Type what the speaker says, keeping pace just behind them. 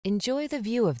Enjoy the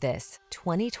view of this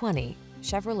 2020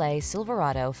 Chevrolet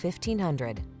Silverado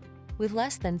 1500. With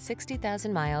less than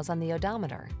 60,000 miles on the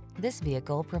odometer, this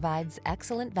vehicle provides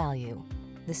excellent value.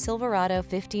 The Silverado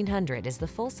 1500 is the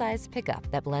full-size pickup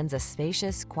that blends a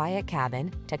spacious, quiet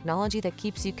cabin, technology that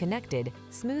keeps you connected,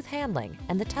 smooth handling,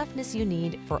 and the toughness you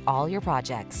need for all your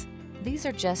projects. These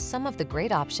are just some of the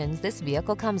great options this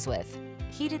vehicle comes with: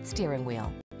 heated steering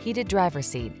wheel, heated driver's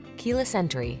seat, keyless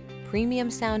entry,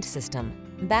 premium sound system,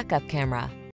 backup camera,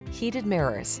 heated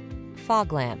mirrors,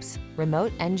 fog lamps,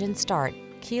 remote engine start,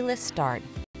 keyless start,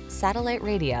 satellite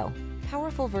radio.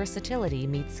 Powerful versatility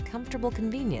meets comfortable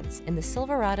convenience in the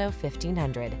Silverado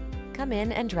 1500. Come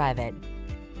in and drive it.